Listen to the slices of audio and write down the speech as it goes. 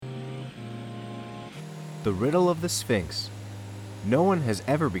The riddle of the Sphinx. No one has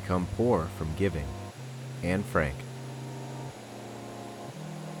ever become poor from giving. Anne Frank.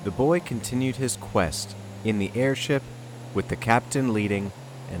 The boy continued his quest in the airship with the captain leading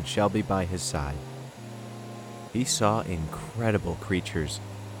and Shelby by his side. He saw incredible creatures,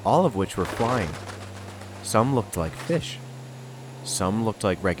 all of which were flying. Some looked like fish, some looked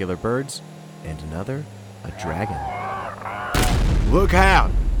like regular birds, and another a dragon. Look out!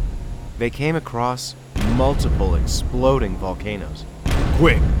 They came across multiple exploding volcanoes.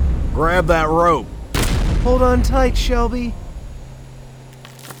 Quick, grab that rope! Hold on tight, Shelby!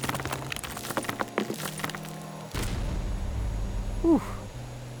 Whew,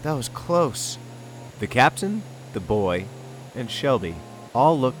 that was close. The captain, the boy, and Shelby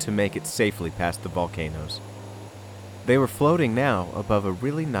all looked to make it safely past the volcanoes. They were floating now above a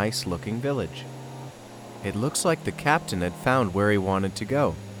really nice-looking village. It looks like the captain had found where he wanted to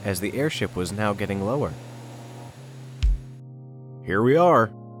go, as the airship was now getting lower. Here we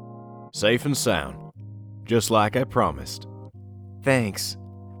are, safe and sound, just like I promised. Thanks.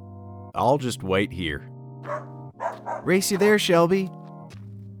 I'll just wait here. Race you there, Shelby.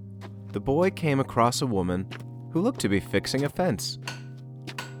 The boy came across a woman who looked to be fixing a fence.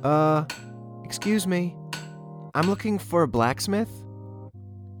 Excuse me. I'm looking for a blacksmith.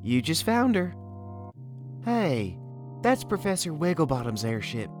 You just found her. Hey, that's Professor Wigglebottom's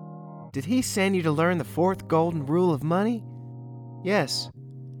airship. Did he send you to learn the fourth golden rule of money? Yes.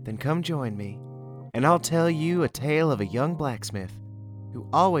 Then come join me, and I'll tell you a tale of a young blacksmith who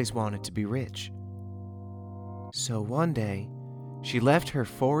always wanted to be rich. So one day, she left her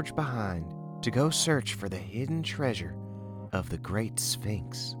forge behind to go search for the hidden treasure of the Great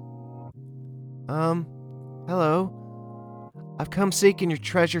Sphinx. Hello. I've come seeking your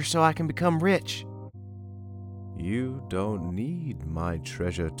treasure so I can become rich. You don't need my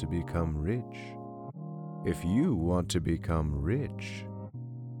treasure to become rich. If you want to become rich,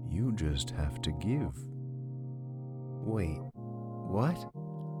 you just have to give. Wait, what?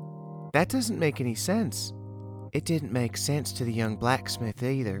 That doesn't make any sense. It didn't make sense to the young blacksmith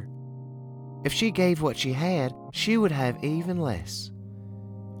either. If she gave what she had, she would have even less.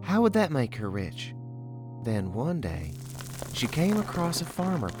 How would that make her rich? Then one day, she came across a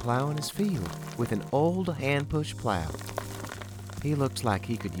farmer plowing his field with an old hand-push plow. He looked like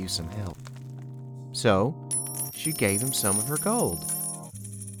he could use some help. So, she gave him some of her gold.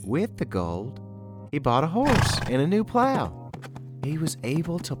 With the gold, he bought a horse and a new plow. He was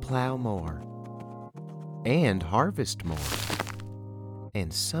able to plow more and harvest more.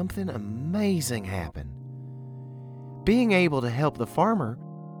 And something amazing happened. Being able to help the farmer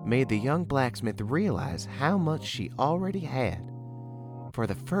made the young blacksmith realize how much she already had. For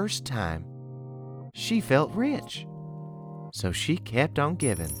the first time, she felt rich. So she kept on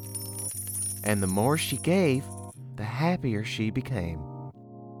giving. And the more she gave, the happier she became.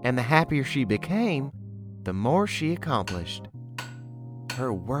 And the happier she became, the more she accomplished.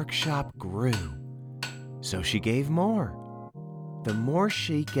 Her workshop grew. So she gave more. The more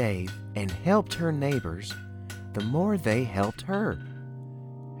she gave and helped her neighbors, the more they helped her.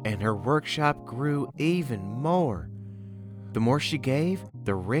 And her workshop grew even more. The more she gave,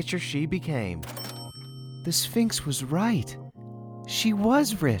 the richer she became. The Sphinx was right. She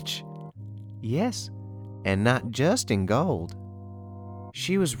was rich. Yes, and not just in gold.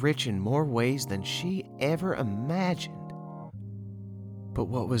 She was rich in more ways than she ever imagined. But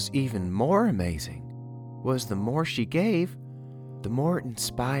what was even more amazing was the more she gave, the more it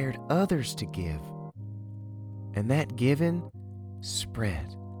inspired others to give. And that giving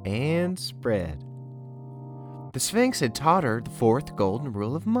spread and spread. The Sphinx had taught her the fourth golden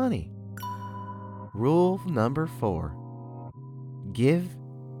rule of money. Rule number 4. Give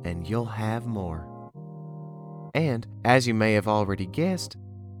and you'll have more. And, as you may have already guessed,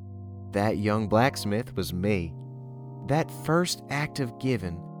 that young blacksmith was me. That first act of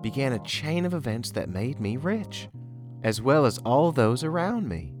giving began a chain of events that made me rich, as well as all those around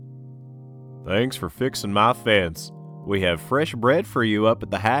me. Thanks for fixing my fence. We have fresh bread for you up at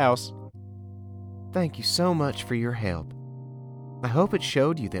the house. Thank you so much for your help. I hope it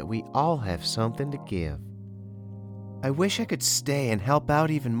showed you that we all have something to give. I wish I could stay and help out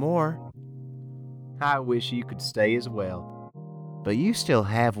even more. I wish you could stay as well. But you still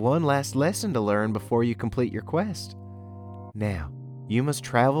have one last lesson to learn before you complete your quest. Now, you must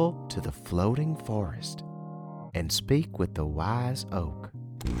travel to the floating forest and speak with the wise oak.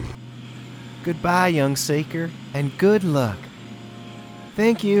 Goodbye, young seeker, and good luck.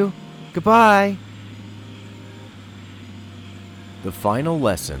 Thank you. Goodbye. The final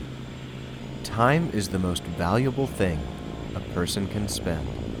lesson. Time is the most valuable thing a person can spend.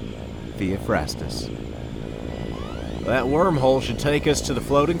 Theophrastus. That wormhole should take us to the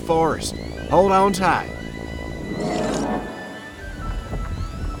floating forest. Hold on tight.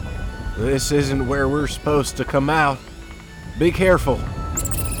 This isn't where we're supposed to come out. Be careful.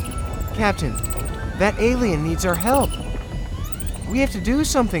 Captain, that alien needs our help. We have to do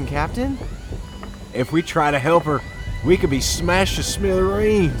something, Captain. If we try to help her, we could be smashed to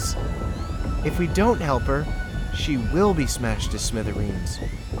smithereens. If we don't help her, she will be smashed to smithereens.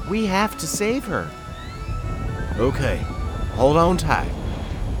 We have to save her. Okay, hold on tight.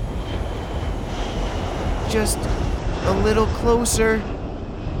 Just a little closer.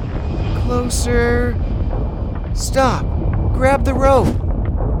 Closer. Stop. Grab the rope.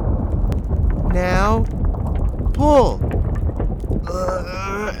 Now, pull.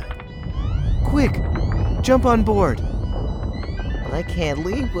 Quick, jump on board. I can't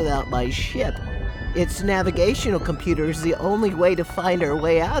leave without my ship. Its navigational computer is the only way to find our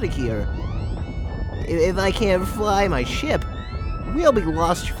way out of here. If I can't fly my ship, we'll be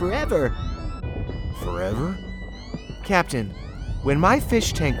lost forever. Forever? Captain, when my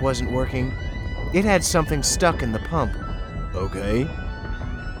fish tank wasn't working, it had something stuck in the pump. Okay.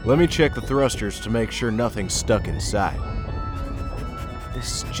 Let me check the thrusters to make sure nothing's stuck inside.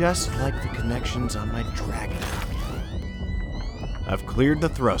 This is just like the connections on my dragon. I've cleared the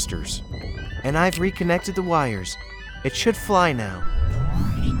thrusters. And I've reconnected the wires. It should fly now.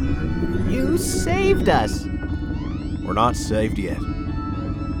 You saved us. We're not saved yet.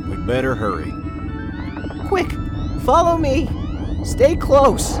 We'd better hurry. Quick, follow me. Stay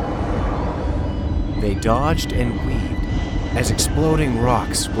close. They dodged and weaved as exploding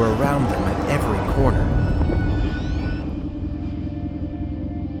rocks were around them at every corner.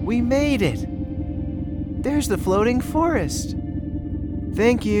 We made it! There's the floating forest.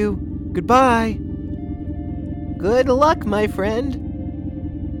 Thank you. Goodbye. Good luck, my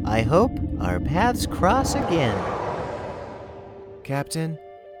friend. I hope our paths cross again. Captain,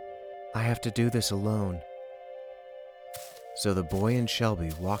 I have to do this alone. So the boy and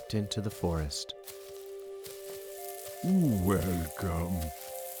Shelby walked into the forest. Welcome.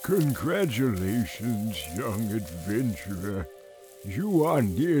 Congratulations, young adventurer. You are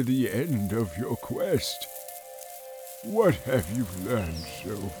near the end of your quest. What have you learned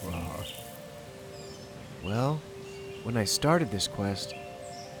so far? Well, when I started this quest,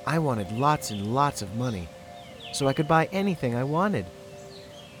 I wanted lots and lots of money, so I could buy anything I wanted.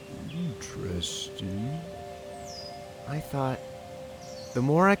 Interesting. I thought, the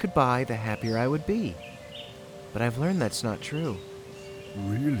more I could buy, the happier I would be. But I've learned that's not true.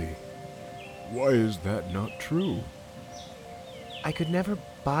 Really? Why is that not true? I could never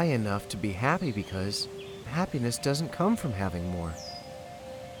buy enough to be happy because happiness doesn't come from having more.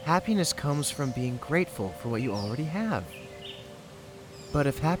 Happiness comes from being grateful for what you already have. But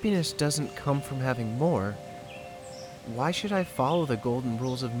if happiness doesn't come from having more, why should I follow the golden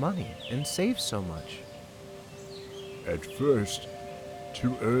rules of money and save so much? At first,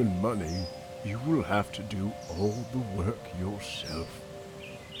 to earn money, you will have to do all the work yourself.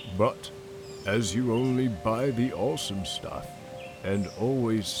 But as you only buy the awesome stuff and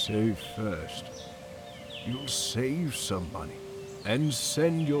always save first, you'll save some money and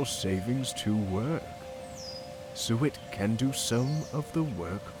send your savings to work, so it can do some of the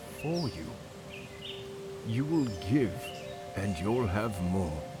work for you. You will give and you'll have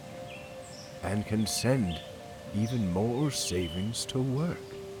more, and can send even more savings to work.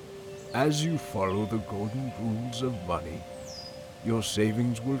 As you follow the golden rules of money, your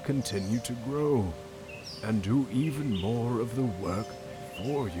savings will continue to grow and do even more of the work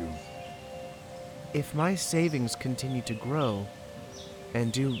for you. If my savings continue to grow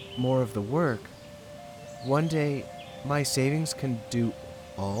and do more of the work, one day my savings can do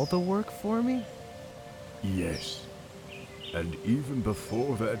all the work for me? Yes, and even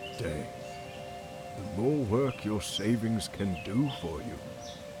before that day, the more work your savings can do for you,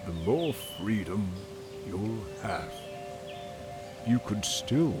 the more freedom you'll have. You could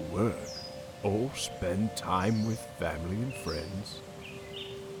still work or spend time with family and friends,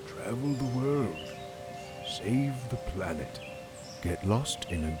 travel the world, save the planet, get lost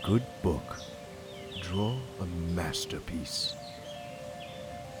in a good book, draw a masterpiece.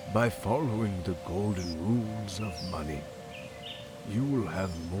 By following the golden rules of money, you will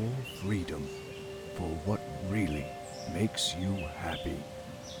have more freedom for what really makes you happy.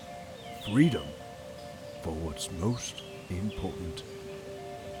 Freedom for what's most important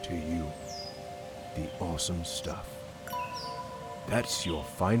to you, the awesome stuff. That's your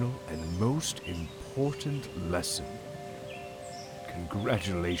final and most important lesson.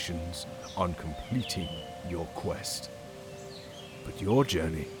 Congratulations on completing your quest. But your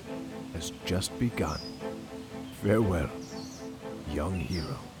journey has just begun. Farewell, young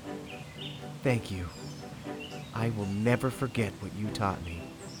hero. Thank you. I will never forget what you taught me.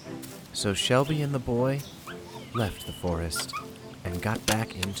 So Shelby and the boy left the forest and got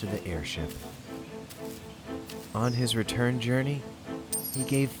back into the airship. On his return journey, he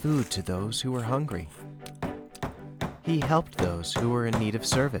gave food to those who were hungry. He helped those who were in need of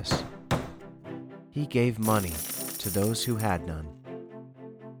service. He gave money to those who had none.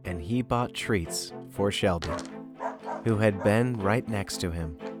 And he bought treats for Shelby, who had been right next to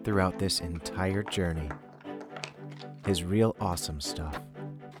him throughout this entire journey. His real awesome stuff.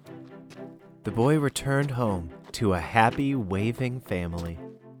 The boy returned home to a happy, waving family.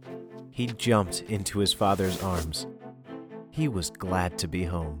 He jumped into his father's arms. He was glad to be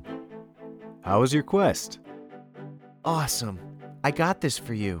home. How was your quest? Awesome! I got this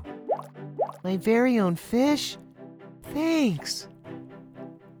for you. My very own fish? Thanks.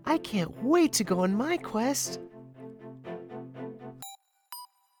 I can't wait to go on my quest.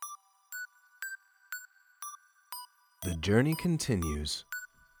 The journey continues.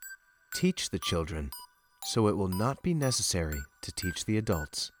 Teach the children, so it will not be necessary to teach the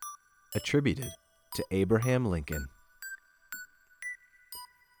adults. Attributed to Abraham Lincoln.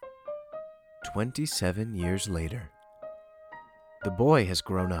 27 years later. The boy has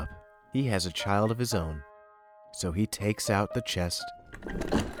grown up. He has a child of his own. So he takes out the chest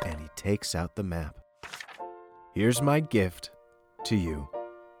and he takes out the map. Here's my gift to you.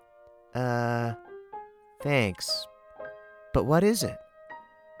 Thanks. But what is it?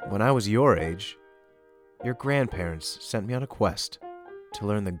 When I was your age, your grandparents sent me on a quest to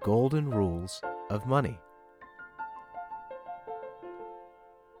learn the golden rules of money.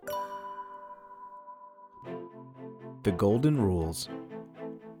 The golden rules.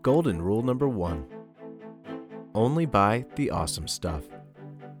 Golden rule number 1. Only buy the awesome stuff.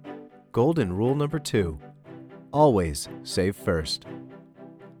 Golden rule number 2. Always save first.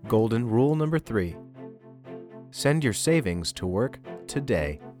 Golden rule number 3. Send your savings to work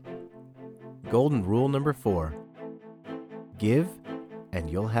today. Golden rule number 4. Give and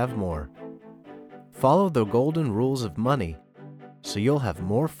you'll have more. Follow the golden rules of money so you'll have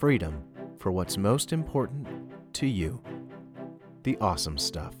more freedom for what's most important to you. The awesome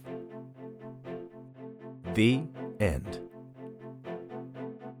stuff. The end.